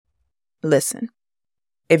Listen,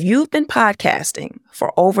 if you've been podcasting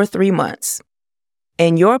for over 3 months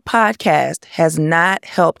and your podcast has not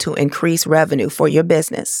helped to increase revenue for your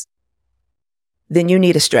business, then you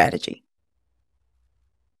need a strategy.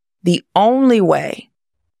 The only way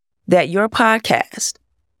that your podcast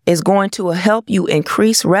is going to help you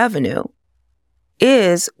increase revenue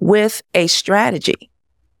is with a strategy.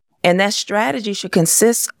 And that strategy should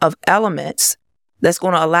consist of elements that's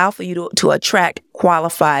going to allow for you to attract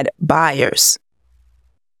qualified buyers.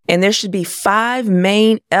 And there should be 5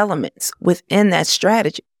 main elements within that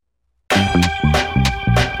strategy.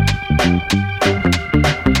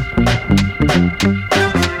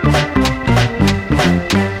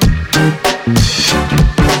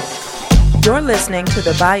 You're listening to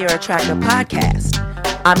the Buyer Attractor Podcast.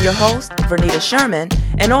 I'm your host, Vernita Sherman,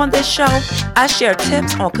 and on this show, I share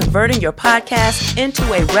tips on converting your podcast into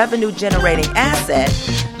a revenue-generating asset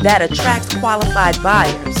that attracts qualified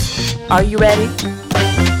buyers. Are you ready?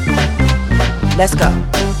 Let's go.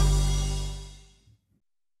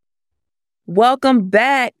 Welcome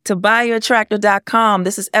back to BuyerAttractor.com.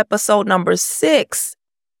 This is episode number 6,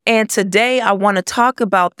 and today I want to talk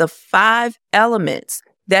about the 5 elements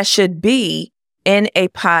that should be in a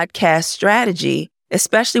podcast strategy,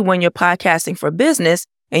 especially when you're podcasting for business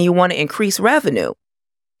and you want to increase revenue.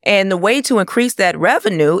 And the way to increase that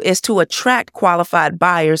revenue is to attract qualified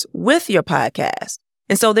buyers with your podcast.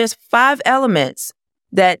 And so there's 5 elements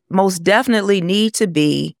that most definitely need to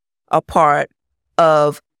be a part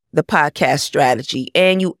of the podcast strategy.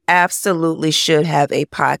 And you absolutely should have a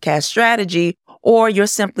podcast strategy, or you're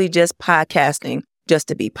simply just podcasting just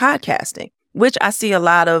to be podcasting, which I see a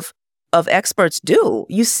lot of experts do.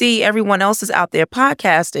 You see everyone else is out there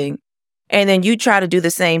podcasting, and then you try to do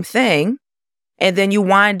the same thing, and then you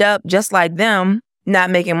wind up just like them, not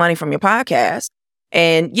making money from your podcast.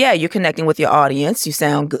 And yeah, you're connecting with your audience. You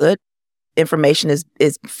sound good. Information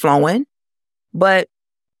is flowing, but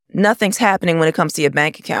nothing's happening when it comes to your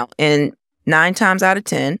bank account. And 9 times out of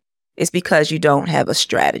 10, it's because you don't have a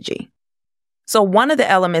strategy. So one of the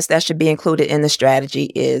elements that should be included in the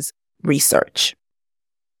strategy is research.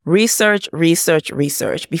 Research.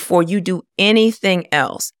 Before you do anything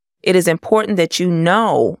else, it is important that you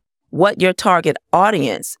know what your target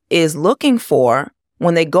audience is looking for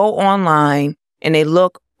when they go online and they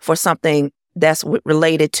look for something that's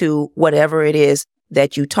related to whatever it is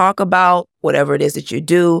that you talk about, whatever it is that you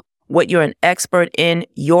do, what you're an expert in,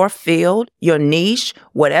 your field, your niche,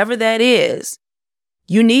 whatever that is.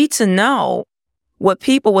 You need to know what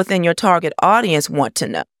people within your target audience want to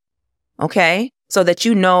know. Okay? So that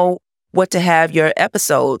you know what to have your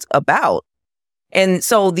episodes about. And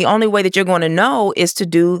so the only way that you're going to know is to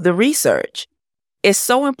do the research. It's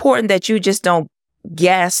so important that you just don't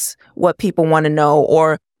guess what people want to know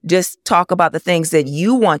or just talk about the things that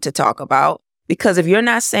you want to talk about. Because if you're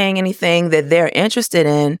not saying anything that they're interested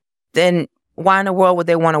in, then why in the world would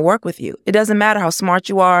they want to work with you? It doesn't matter how smart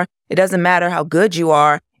you are. It doesn't matter how good you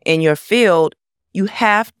are in your field. You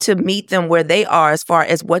have to meet them where they are as far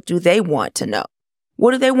as what do they want to know.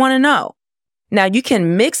 What do they want to know? Now, you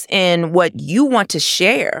can mix in what you want to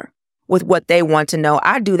share with what they want to know.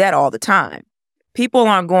 I do that all the time. People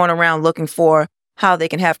aren't going around looking for how they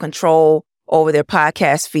can have control over their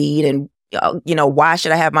podcast feed and, why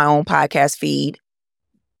should I have my own podcast feed?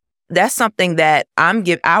 That's something that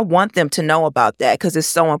I want them to know about that because it's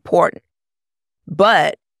so important.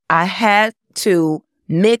 But I had to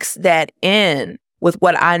mix that in with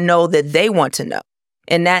what I know that they want to know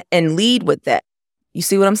and lead with that. You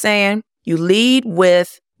see what I'm saying? You lead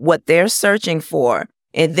with what they're searching for,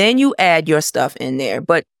 and then you add your stuff in there,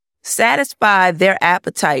 but satisfy their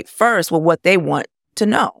appetite first with what they want to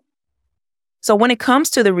know. So when it comes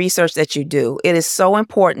to the research that you do, it is so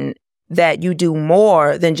important that you do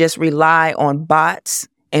more than just rely on bots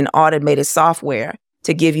and automated software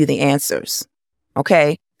to give you the answers.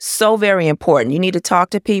 Okay? So very important. You need to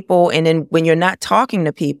talk to people. And then when you're not talking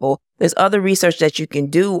to people, there's other research that you can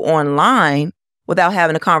do online without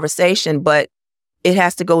having a conversation, but it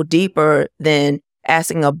has to go deeper than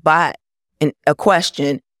asking a bot a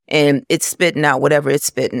question and it's spitting out whatever it's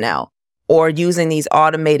spitting out, or using these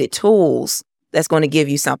automated tools that's going to give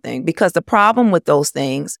you something. Because the problem with those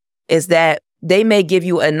things is that they may give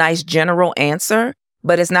you a nice general answer,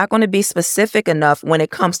 but it's not going to be specific enough when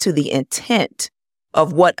it comes to the intent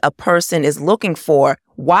of what a person is looking for,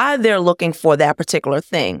 why they're looking for that particular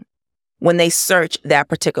thing when they search that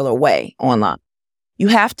particular way online. You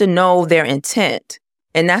have to know their intent.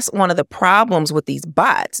 And that's one of the problems with these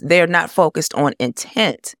bots. They're not focused on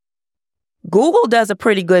intent. Google does a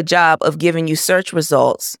pretty good job of giving you search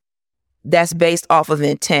results that's based off of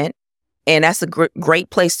intent. And that's a great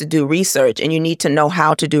place to do research. And you need to know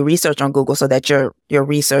how to do research on Google so that your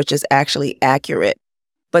research is actually accurate.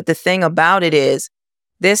 But the thing about it is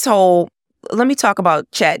let me talk about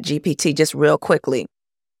ChatGPT just real quickly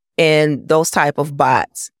and those type of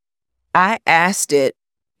bots. I asked it,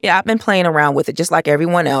 I've been playing around with it just like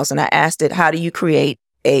everyone else. And I asked it, how do you create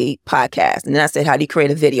a podcast? And then I said, how do you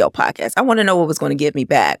create a video podcast? I want to know what was going to give me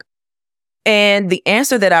back. And the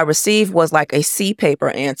answer that I received was like a C paper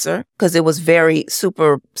answer because it was very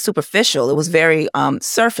superficial. It was very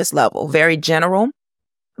surface level, very general,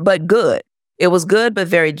 but good. It was good, but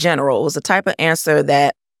very general. It was the type of answer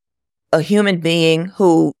that a human being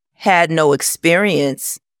who had no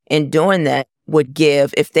experience in doing that would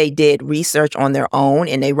give if they did research on their own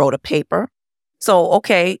and they wrote a paper. So,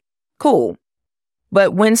 okay, cool.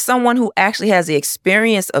 But when someone who actually has the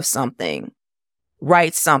experience of something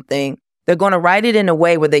writes something, they're going to write it in a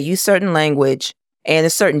way where they use certain language and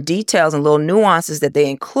there's certain details and little nuances that they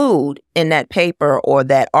include in that paper or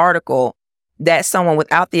that article that someone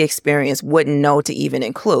without the experience wouldn't know to even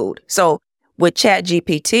include. So with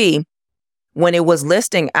ChatGPT, when it was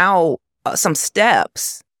listing out some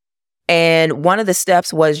steps, and one of the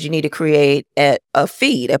steps was you need to create a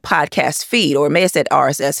podcast feed, or it may have said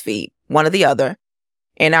RSS feed, one or the other.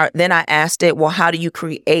 And then I asked it, well, how do you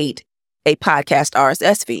create a podcast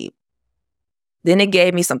RSS feed? Then it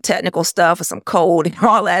gave me some technical stuff and some code and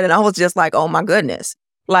all that. And I was just like, oh my goodness.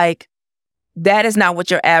 Like, that is not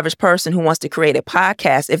what your average person who wants to create a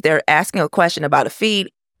podcast, if they're asking a question about a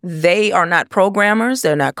feed, they are not programmers.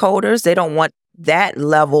 They're not coders. They don't want that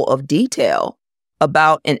level of detail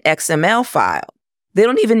about an XML file. They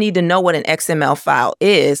don't even need to know what an XML file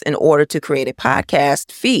is in order to create a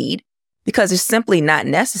podcast feed because it's simply not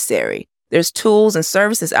necessary. There's tools and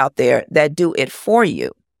services out there that do it for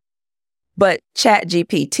you. But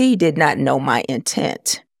ChatGPT did not know my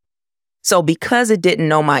intent. So because it didn't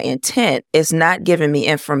know my intent, it's not giving me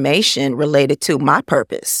information related to my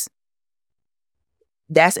purpose.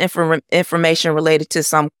 That's information related to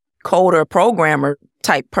some coder, programmer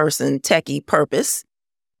type person, techie purpose,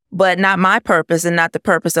 but not my purpose and not the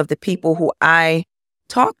purpose of the people who I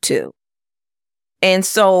talk to. And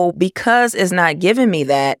so because it's not giving me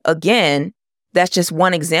that, again, that's just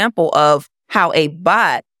one example of how a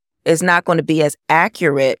bot is not going to be as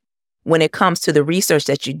accurate when it comes to the research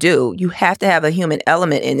that you do. You have to have a human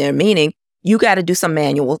element in there, meaning you got to do some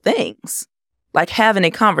manual things, like having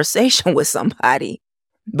a conversation with somebody.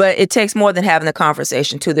 But it takes more than having a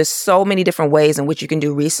conversation too. There's so many different ways in which you can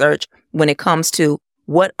do research when it comes to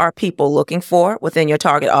what are people looking for within your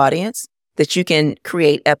target audience that you can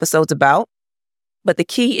create episodes about. But the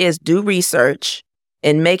key is do research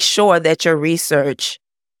and make sure that your research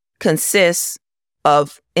consists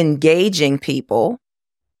of engaging people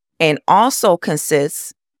and also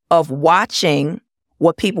consists of watching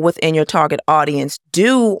what people within your target audience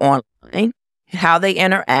do online, how they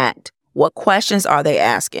interact, what questions are they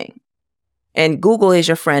asking. And Google is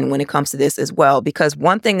your friend when it comes to this as well, because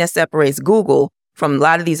one thing that separates Google from a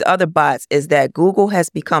lot of these other bots is that Google has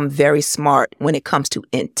become very smart when it comes to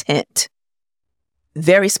intent.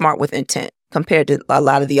 Very smart with intent compared to a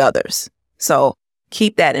lot of the others. So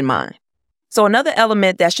keep that in mind. So another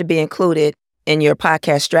element that should be included in your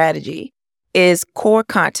podcast strategy is core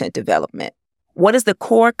content development. What is the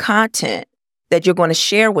core content that you're going to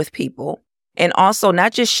share with people? And also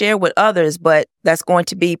not just share with others, but that's going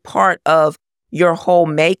to be part of your whole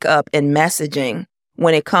makeup and messaging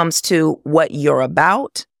when it comes to what you're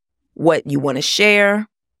about, what you want to share,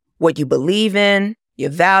 what you believe in, your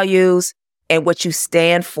values, and what you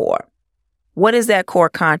stand for. What is that core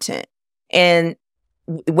content? And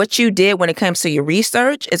what you did when it comes to your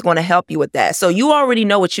research is going to help you with that. So you already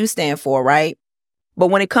know what you stand for, right? But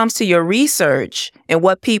when it comes to your research and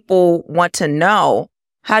what people want to know,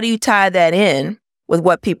 how do you tie that in with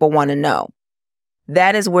what people want to know?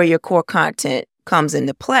 That is where your core content comes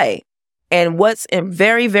into play. And what's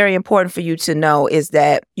very, very important for you to know is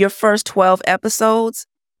that your first 12 episodes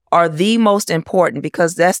are the most important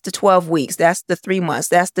because that's the 12 weeks, that's the 3 months,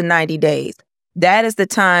 that's the 90 days. That is the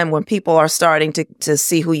time when people are starting to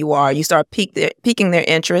see who you are. You start piquing their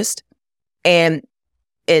interest. And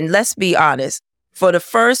let's be honest, for the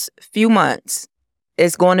first few months,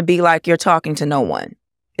 it's going to be like you're talking to no one.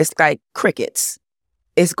 It's like crickets.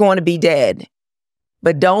 It's going to be dead.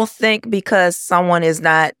 But don't think because someone is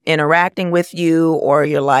not interacting with you or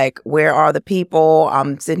you're like, where are the people?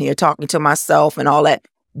 I'm sitting here talking to myself and all that.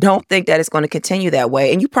 Don't think that it's going to continue that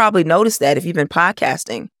way. And you probably noticed that if you've been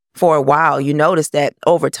podcasting for a while, you notice that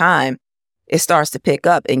over time, it starts to pick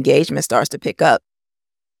up. Engagement starts to pick up.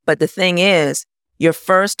 But the thing is, your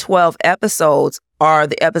first 12 episodes are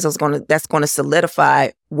the episodes that's going to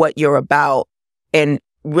solidify what you're about. And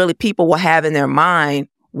really people will have in their mind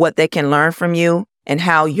what they can learn from you and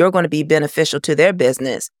how you're going to be beneficial to their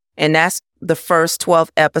business. And that's the first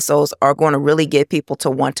 12 episodes are going to really get people to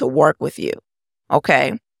want to work with you.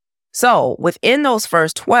 Okay. So within those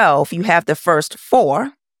first 12, you have the first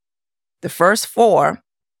four,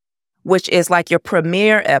 which is like your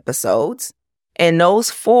premiere episodes. And those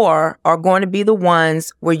 4 are going to be the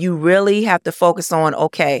ones where you really have to focus on,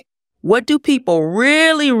 okay, what do people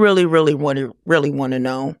really want to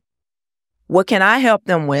know? What can I help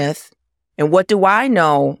them with? And what do I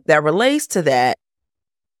know that relates to that?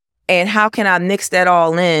 And how can I mix that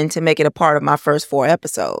all in to make it a part of my first 4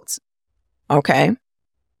 episodes? Okay.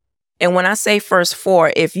 And when I say first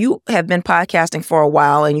 4, if you have been podcasting for a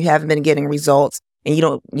while and you haven't been getting results and you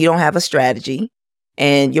don't have a strategy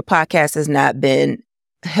and your podcast has not been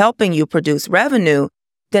helping you produce revenue,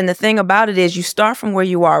 then the thing about it is you start from where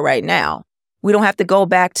you are right now. We don't have to go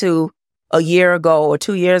back to a year ago or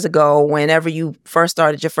 2 years ago, whenever you first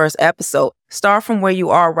started your first episode. Start from where you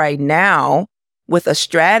are right now with a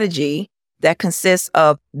strategy that consists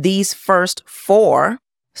of these first 4,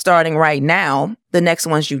 starting right now, the next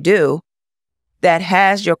ones you do, that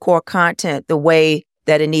has your core content the way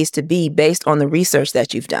that it needs to be based on the research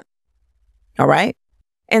that you've done. All right.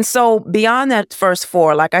 And so beyond that first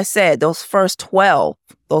 4, like I said, those first 12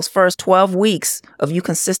 weeks of you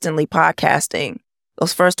consistently podcasting,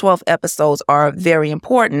 those first 12 episodes are very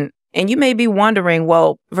important. And you may be wondering,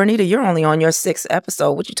 well, Vernita, you're only on your 6th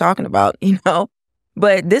episode. What you talking about?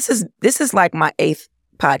 But this is like my 8th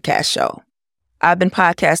podcast show. I've been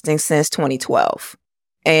podcasting since 2012,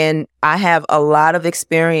 and I have a lot of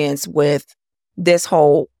experience with this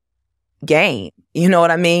whole game. You know what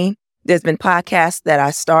I mean? There's been podcasts that I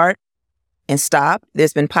start and stop.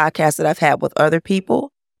 There's been podcasts that I've had with other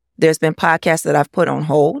people. There's been podcasts that I've put on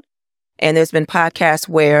hold. And there's been podcasts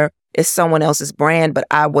where it's someone else's brand, but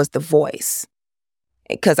I was the voice.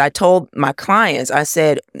 Because I told my clients, I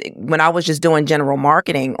said, when I was just doing general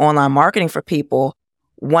marketing, online marketing for people,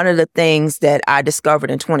 one of the things that I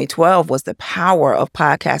discovered in 2012 was the power of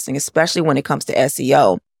podcasting, especially when it comes to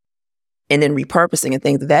SEO and then repurposing and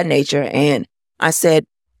things of that nature. And I said,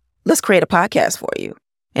 let's create a podcast for you.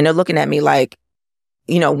 And they're looking at me like,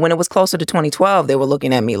 when it was closer to 2012, they were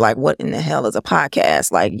looking at me like, what in the hell is a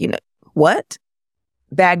podcast? Like, what?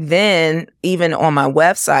 Back then, even on my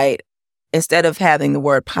website, instead of having the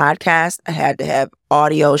word podcast, I had to have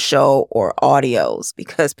audio show or audios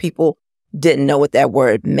because people didn't know what that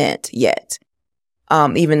word meant yet,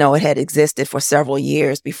 even though it had existed for several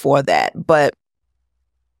years before that. But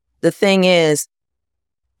the thing is,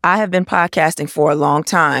 I have been podcasting for a long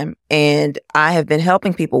time, and I have been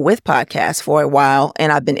helping people with podcasts for a while,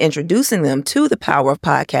 and I've been introducing them to the power of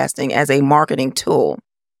podcasting as a marketing tool.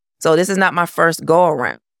 So this is not my first go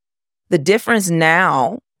around. The difference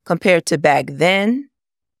now compared to back then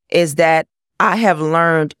is that I have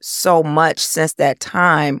learned so much since that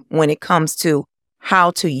time when it comes to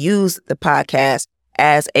how to use the podcast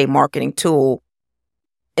as a marketing tool.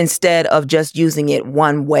 Instead of just using it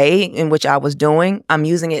one way in which I was doing, I'm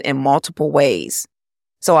using it in multiple ways.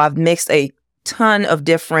 So I've mixed a ton of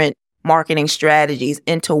different marketing strategies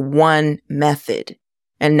into one method.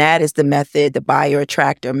 And that is the method, the buyer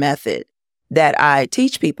attractor method that I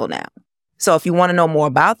teach people now. So if you want to know more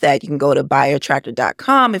about that, you can go to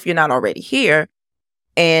buyerattractor.com if you're not already here,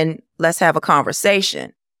 and let's have a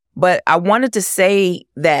conversation. But I wanted to say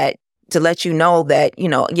that to let you know that,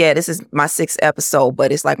 this is my 6th episode,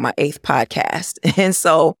 but it's like my 8th podcast. And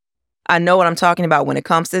so I know what I'm talking about when it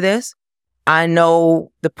comes to this. I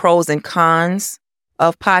know the pros and cons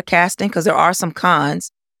of podcasting because there are some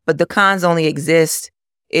cons, but the cons only exist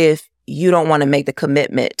if you don't want to make the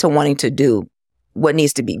commitment to wanting to do what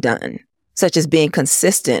needs to be done, such as being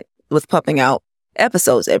consistent with pumping out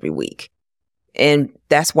episodes every week. And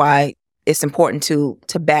that's why it's important to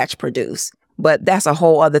batch produce. But that's a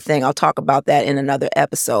whole other thing. I'll talk about that in another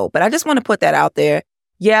episode. But I just want to put that out there.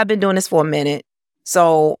 Yeah, I've been doing this for a minute.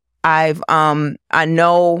 So I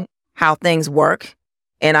know how things work,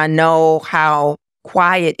 and I know how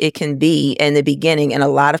quiet it can be in the beginning. And a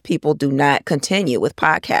lot of people do not continue with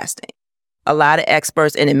podcasting. A lot of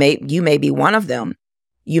experts, and you may be one of them.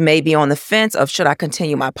 You may be on the fence of, should I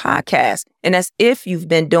continue my podcast? And that's if you've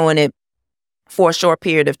been doing it for a short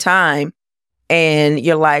period of time and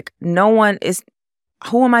you're like,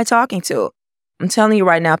 who am I talking to? I'm telling you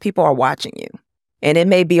right now, people are watching you. And it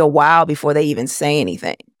may be a while before they even say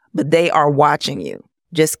anything, but they are watching you.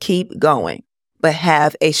 Just keep going, but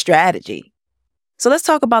have a strategy. So let's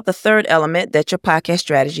talk about the third element that your podcast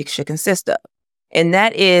strategy should consist of. And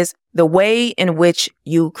that is the way in which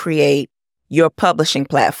you create your publishing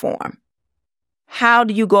platform. How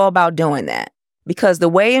do you go about doing that? Because the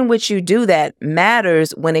way in which you do that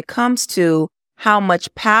matters when it comes to how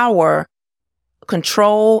much power,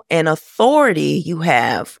 control, and authority you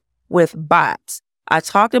have with bots. I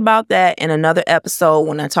talked about that in another episode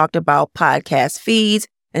when I talked about podcast feeds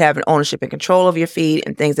and having ownership and control of your feed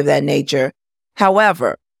and things of that nature.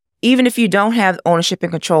 However, even if you don't have ownership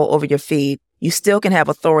and control over your feed, you still can have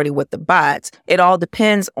authority with the bots. It all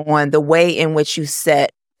depends on the way in which you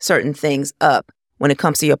set certain things up when it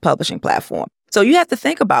comes to your publishing platform. So you have to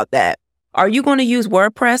think about that. Are you going to use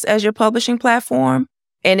WordPress as your publishing platform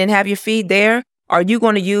and then have your feed there? Are you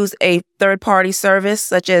going to use a third-party service,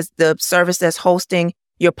 such as the service that's hosting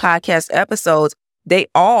your podcast episodes? They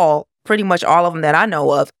all, pretty much all of them that I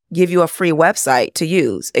know of, give you a free website to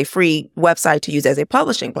use, as a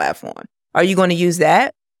publishing platform. Are you going to use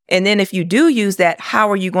that? And then if you do use that,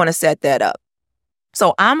 how are you going to set that up?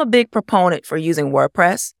 So I'm a big proponent for using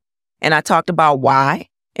WordPress, and I talked about why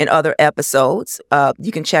in other episodes.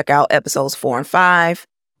 You can check out episodes 4 and 5,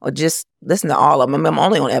 or just listen to all of them. I'm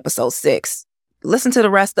only on episode 6. Listen to the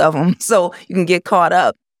rest of them so you can get caught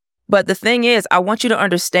up. But the thing is, I want you to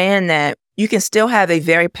understand that you can still have a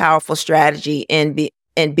very powerful strategy and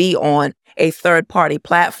be on a third-party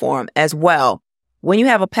platform as well. When you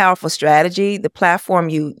have a powerful strategy, the platform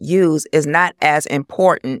you use is not as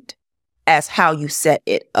important as how you set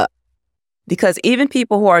it up. Because even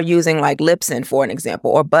people who are using like Libsyn, for an example,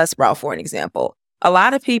 or Buzzsprout, for an example, a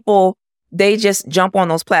lot of people, they just jump on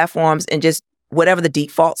those platforms and just whatever the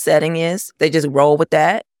default setting is, they just roll with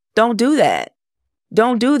that. Don't do that.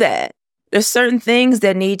 Don't do that. There's certain things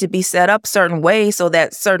that need to be set up certain ways so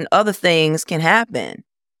that certain other things can happen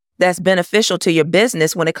that's beneficial to your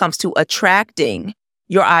business when it comes to attracting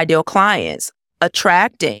your ideal clients,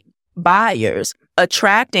 attracting buyers,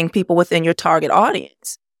 attracting people within your target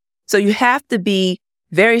audience. So you have to be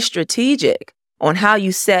very strategic on how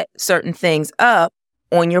you set certain things up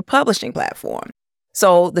on your publishing platform.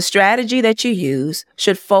 So the strategy that you use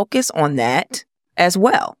should focus on that as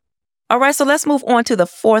well. All right, so let's move on to the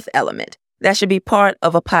fourth element that should be part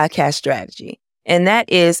of a podcast strategy, and that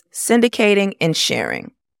is syndicating and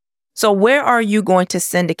sharing. So where are you going to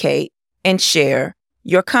syndicate and share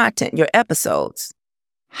your content, your episodes?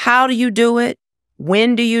 How do you do it?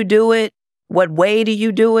 When do you do it? What way do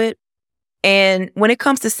you do it? And when it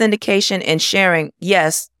comes to syndication and sharing,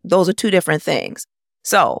 yes, those are two different things.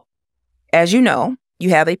 So, as you know, you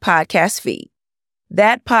have a podcast feed.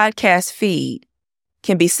 That podcast feed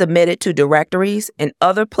can be submitted to directories and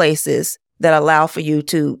other places that allow for you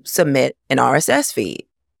to submit an RSS feed.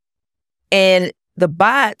 And the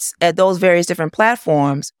bots at those various different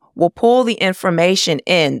platforms will pull the information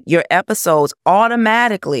in your episodes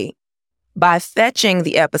automatically by fetching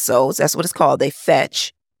the episodes. That's what it's called. They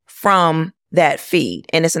fetch from that feed.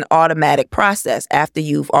 And it's an automatic process after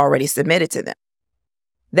you've already submitted to them.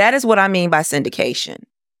 That is what I mean by syndication.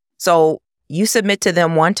 So you submit to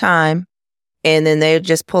them one time, and then they're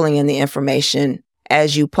just pulling in the information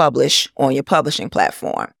as you publish on your publishing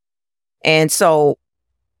platform. And so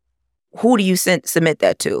who do you submit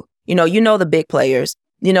that to? You know the big players.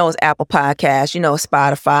 It's Apple Podcasts,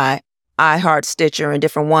 Spotify, iHeart, Stitcher, and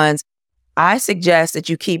different ones. I suggest that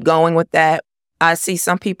you keep going with that. I see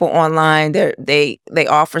some people online, they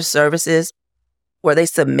offer services where they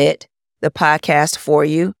submit the podcast for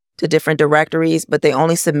you to different directories, but they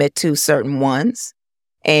only submit to certain ones.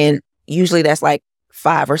 And usually that's like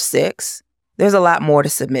 5 or 6. There's a lot more to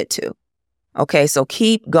submit to. Okay, so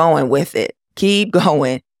keep going with it. Keep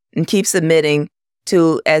going and keep submitting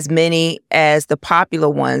to as many as the popular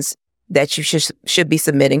ones that you should be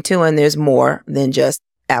submitting to. And there's more than just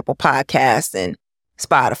Apple Podcasts and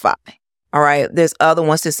Spotify. All right. There's other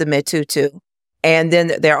ones to submit to too. And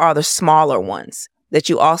then there are the smaller ones that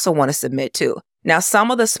you also want to submit to. Now,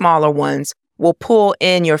 some of the smaller ones will pull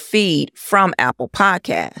in your feed from Apple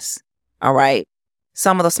Podcasts. All right.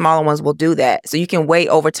 Some of the smaller ones will do that. So you can wait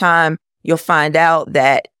over time. You'll find out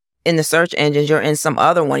that in the search engines, you're in some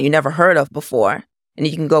other one you never heard of before. And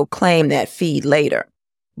you can go claim that feed later.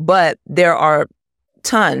 But there are a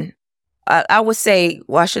ton. I would say,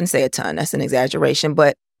 well, I shouldn't say a ton. That's an exaggeration.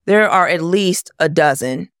 But there are at least a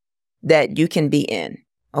dozen that you can be in.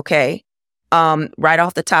 Okay. Right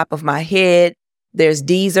off the top of my head, there's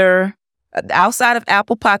Deezer. Outside of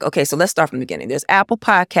Apple Podcast. Okay, so let's start from the beginning. There's Apple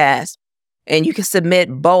Podcasts, and you can submit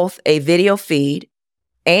both a video feed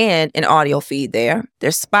and an audio feed there.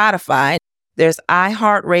 There's Spotify. There's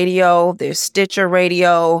iHeartRadio. There's Stitcher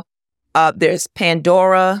Radio. There's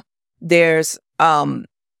Pandora. There's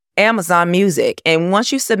Amazon Music. And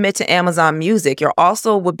once you submit to Amazon Music, you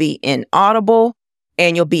also will be in Audible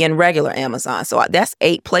and you'll be in regular Amazon. So that's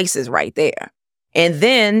 8 places right there. And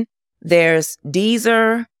then there's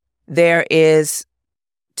Deezer, there is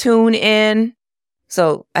TuneIn.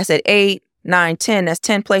 So I said 8, 9, 10. That's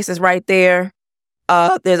 10 places right there.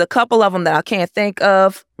 There's a couple of them that I can't think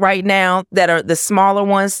of right now that are the smaller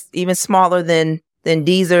ones, even smaller than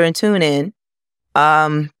Deezer and TuneIn.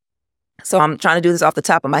 So I'm trying to do this off the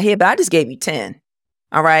top of my head, but I just gave you 10.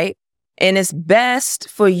 All right. And it's best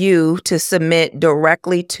for you to submit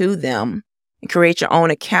directly to them and create your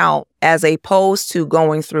own account as opposed to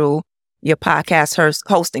going through your podcast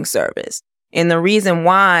hosting service. And the reason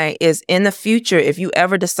why is in the future, if you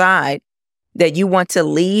ever decide that you want to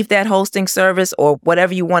leave that hosting service or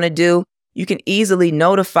whatever you want to do, you can easily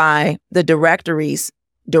notify the directories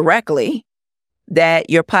directly that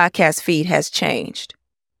your podcast feed has changed.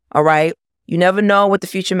 All right. You never know what the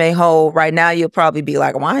future may hold. Right now, you'll probably be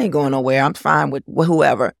like, well, I ain't going nowhere. I'm fine with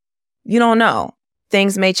whoever. You don't know.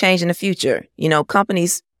 Things may change in the future. You know,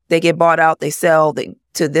 companies, they get bought out, they sell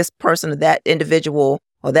to this person or that individual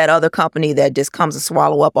or that other company that just comes and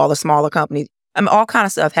swallow up all the smaller companies. I mean, all kind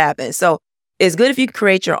of stuff happens. So it's good if you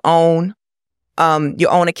create your own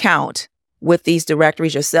account with these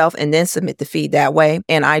directories yourself and then submit the feed that way.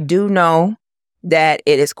 And I do know that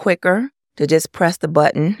it is quicker to just press the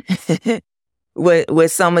button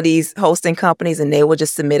with some of these hosting companies and they will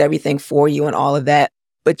just submit everything for you and all of that.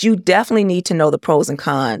 But you definitely need to know the pros and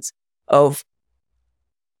cons of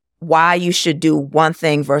why you should do one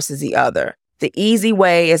thing versus the other. The easy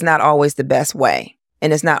way is not always the best way.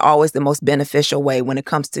 And it's not always the most beneficial way when it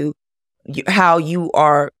comes to how you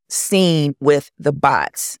are seen with the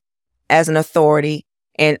bots as an authority,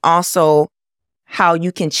 and also how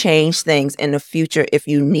you can change things in the future if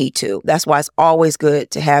you need to. That's why it's always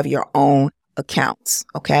good to have your own accounts.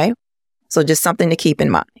 Okay. So just something to keep in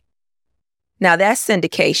mind. Now that's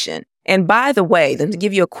syndication. And by the way, let me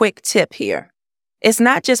give you a quick tip here. It's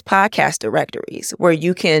not just podcast directories where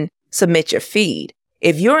you can submit your feed.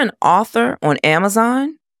 If you're an author on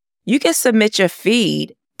Amazon, you can submit your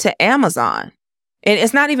feed to Amazon. And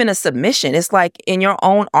it's not even a submission. It's like in your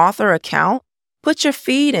own author account, put your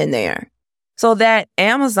feed in there so that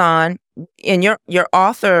Amazon in your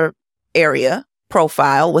author area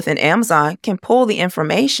profile within Amazon can pull the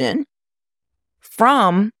information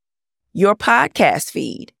from your podcast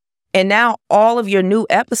feed. And now all of your new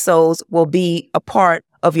episodes will be a part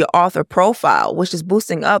of your author profile, which is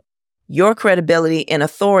boosting up your credibility and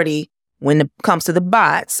authority when it comes to the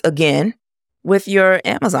bots, again, with your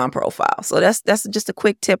Amazon profile. So that's just a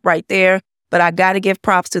quick tip right there. But I got to give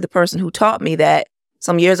props to the person who taught me that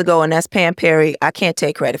some years ago, and that's Pam Perry. I can't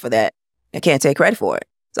take credit for that. I can't take credit for it.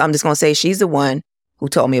 So I'm just going to say she's the one who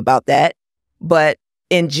told me about that. But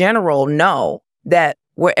in general, know that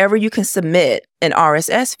wherever you can submit an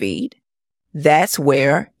RSS feed, that's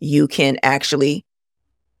where you can actually,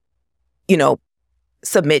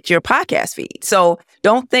 submit your podcast feed. So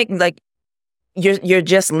don't think like you're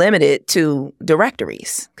just limited to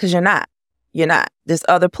directories, because you're not. You're not. There's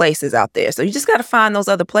other places out there. So you just got to find those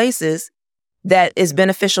other places that is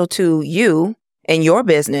beneficial to you and your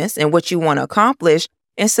business and what you want to accomplish,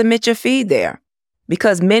 and submit your feed there.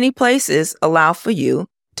 Because many places allow for you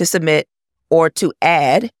to submit or to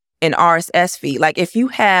add an RSS feed. Like if you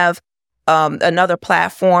have another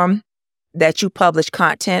platform that you publish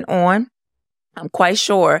content on, I'm quite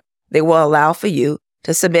sure they will allow for you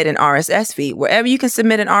to submit an RSS feed. Wherever you can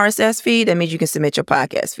submit an RSS feed, that means you can submit your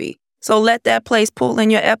podcast feed. So let that place pull in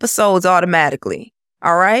your episodes automatically.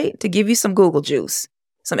 All right? To give you some Google juice,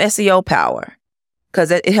 some SEO power, because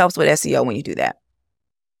it helps with SEO when you do that.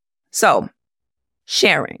 So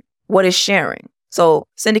sharing. What is sharing? So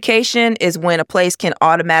syndication is when a place can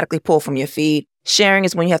automatically pull from your feed. Sharing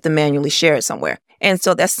is when you have to manually share it somewhere. And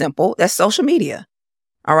so that's simple. That's social media.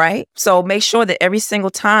 All right. So make sure that every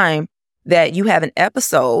single time that you have an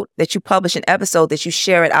episode, that you publish an episode, that you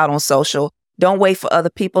share it out on social. Don't wait for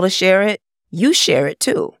other people to share it. You share it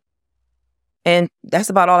too. And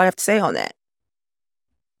that's about all I have to say on that.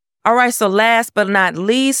 All right. So last but not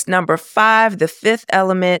least, number 5, the 5th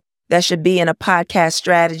element that should be in a podcast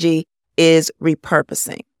strategy is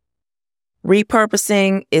repurposing.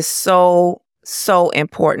 Repurposing is so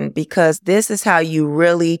important, because this is how you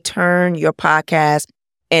really turn your podcast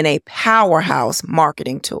in a powerhouse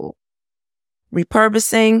marketing tool.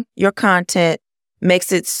 Repurposing your content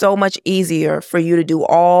makes it so much easier for you to do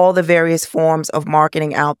all the various forms of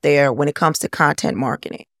marketing out there when it comes to content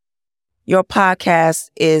marketing. Your podcast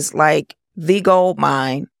is like the gold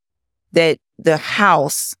mine, that the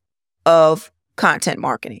house of content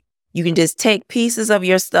marketing. You can just take pieces of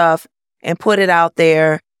your stuff and put it out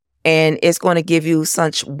there, and it's going to give you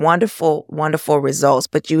such wonderful, wonderful results.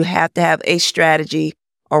 But you have to have a strategy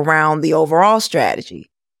around the overall strategy.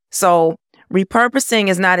 So repurposing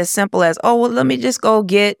is not as simple as, oh, well, let me just go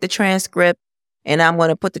get the transcript and I'm going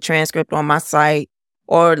to put the transcript on my site.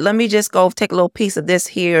 Or let me just go take a little piece of this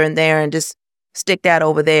here and there and just stick that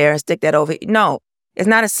over there and stick that over here. No, it's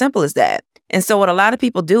not as simple as that. And so what a lot of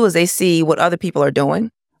people do is they see what other people are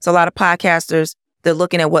doing. So a lot of podcasters, they're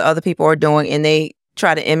looking at what other people are doing and they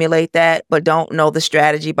try to emulate that, but don't know the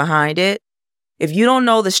strategy behind it. If you don't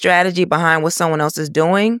know the strategy behind what someone else is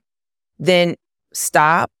doing, then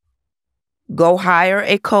stop, go hire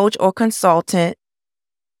a coach or consultant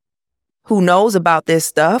who knows about this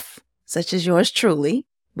stuff, such as yours truly,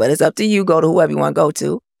 but it's up to you. Go to whoever you want to go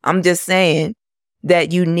to. I'm just saying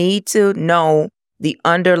that you need to know the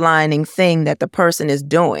underlying thing that the person is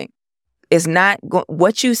doing. It's not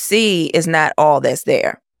what you see is not all that's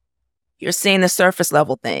there. You're seeing the surface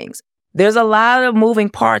level things. There's a lot of moving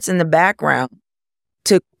parts in the background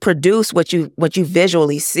to produce what you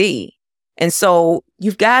visually see. And so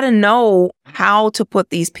you've got to know how to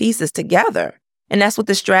put these pieces together. And that's what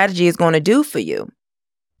the strategy is going to do for you.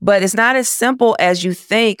 But it's not as simple as you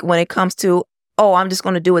think when it comes to, oh, I'm just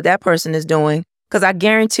going to do what that person is doing. Because I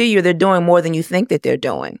guarantee you they're doing more than you think that they're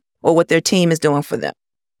doing or what their team is doing for them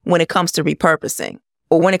when it comes to repurposing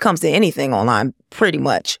or when it comes to anything online, pretty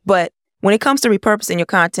much. But when it comes to repurposing your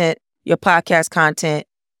content, your podcast content,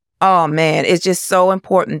 oh man, it's just so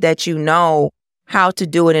important that you know how to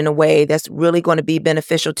do it in a way that's really going to be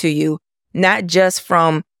beneficial to you, not just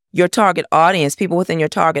from your target audience, people within your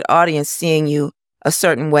target audience seeing you a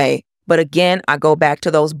certain way. But again, I go back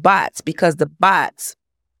to those bots because the bots,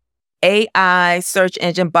 AI, search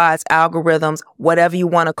engine bots, algorithms, whatever you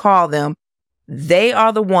want to call them, they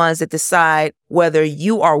are the ones that decide whether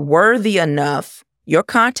you are worthy enough, your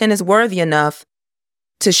content is worthy enough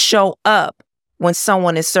to show up when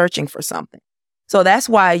someone is searching for something. So that's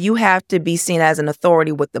why you have to be seen as an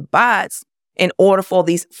authority with the bots in order for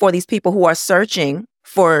these people who are searching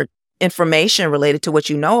for information related to what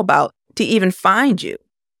you know about to even find you,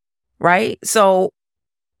 right? So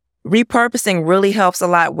repurposing really helps a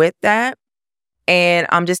lot with that. And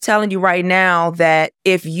I'm just telling you right now that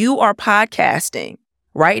if you are podcasting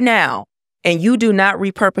right now and you do not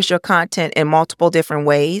repurpose your content in multiple different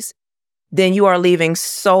ways, then you are leaving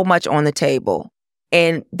so much on the table.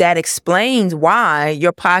 And that explains why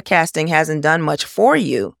your podcasting hasn't done much for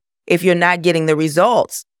you if you're not getting the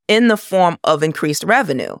results in the form of increased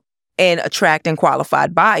revenue and attracting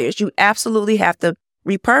qualified buyers. You absolutely have to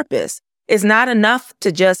repurpose. It's not enough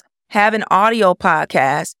to just have an audio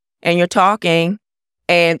podcast and you're talking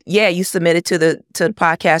and yeah, you submit it to the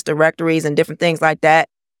podcast directories and different things like that.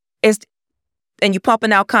 And you're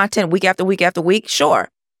pumping out content week after week after week, sure.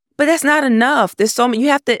 But that's not enough. There's so many, you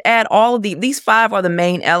have to add all of these 5 are the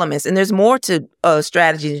main elements. And there's more to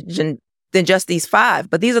strategy than just these 5,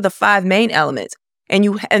 but these are the 5 main elements.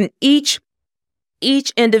 And each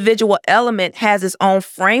individual element has its own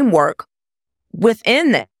framework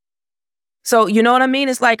within that. So you know what I mean?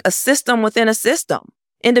 It's like a system within a system,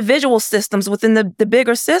 individual systems within the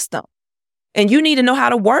bigger system. And you need to know how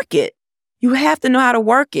to work it. You have to know how to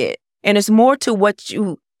work it. And it's more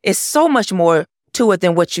to it's so much more to it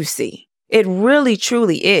than what you see. It really,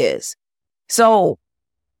 truly is. So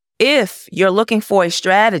if you're looking for a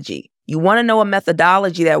strategy, you want to know a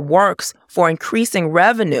methodology that works for increasing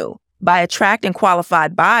revenue by attracting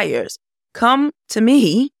qualified buyers, come to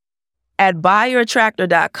me at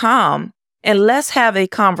buyattractor.com and let's have a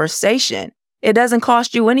conversation. It doesn't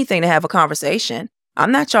cost you anything to have a conversation.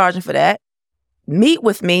 I'm not charging for that. Meet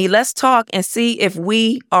with me. Let's talk and see if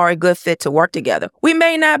we are a good fit to work together. We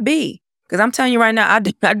may not be, because I'm telling you right now,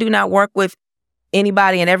 I do not work with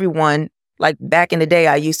anybody and everyone like back in the day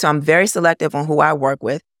I used to. I'm very selective on who I work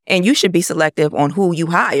with. And you should be selective on who you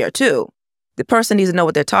hire too. The person needs to know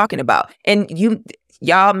what they're talking about. And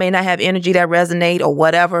y'all may not have energy that resonate or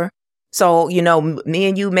whatever. So, me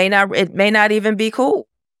and you it may not even be cool.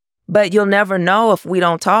 But you'll never know if we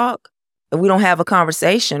don't talk, if we don't have a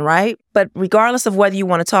conversation, right? But regardless of whether you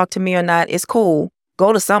want to talk to me or not, it's cool.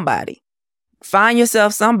 Go to somebody. Find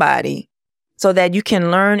yourself somebody so that you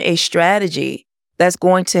can learn a strategy that's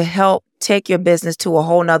going to help take your business to a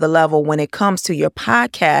whole nother level when it comes to your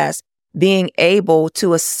podcast, being able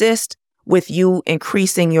to assist with you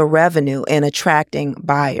increasing your revenue and attracting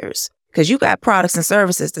buyers. Because you got products and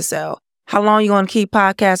services to sell. How long are you going to keep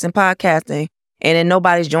podcasting, and then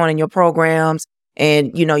nobody's joining your programs,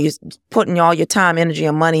 and you're putting all your time, energy,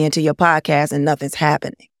 and money into your podcast and nothing's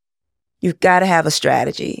happening? You've got to have a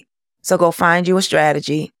strategy. So go find you a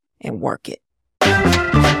strategy and work it.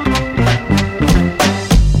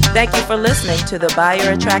 Thank you for listening to the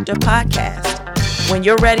Buyer Attractor Podcast. When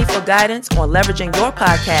you're ready for guidance on leveraging your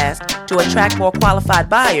podcast to attract more qualified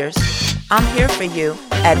buyers, I'm here for you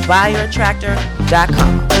at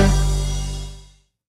buyerattractor.com.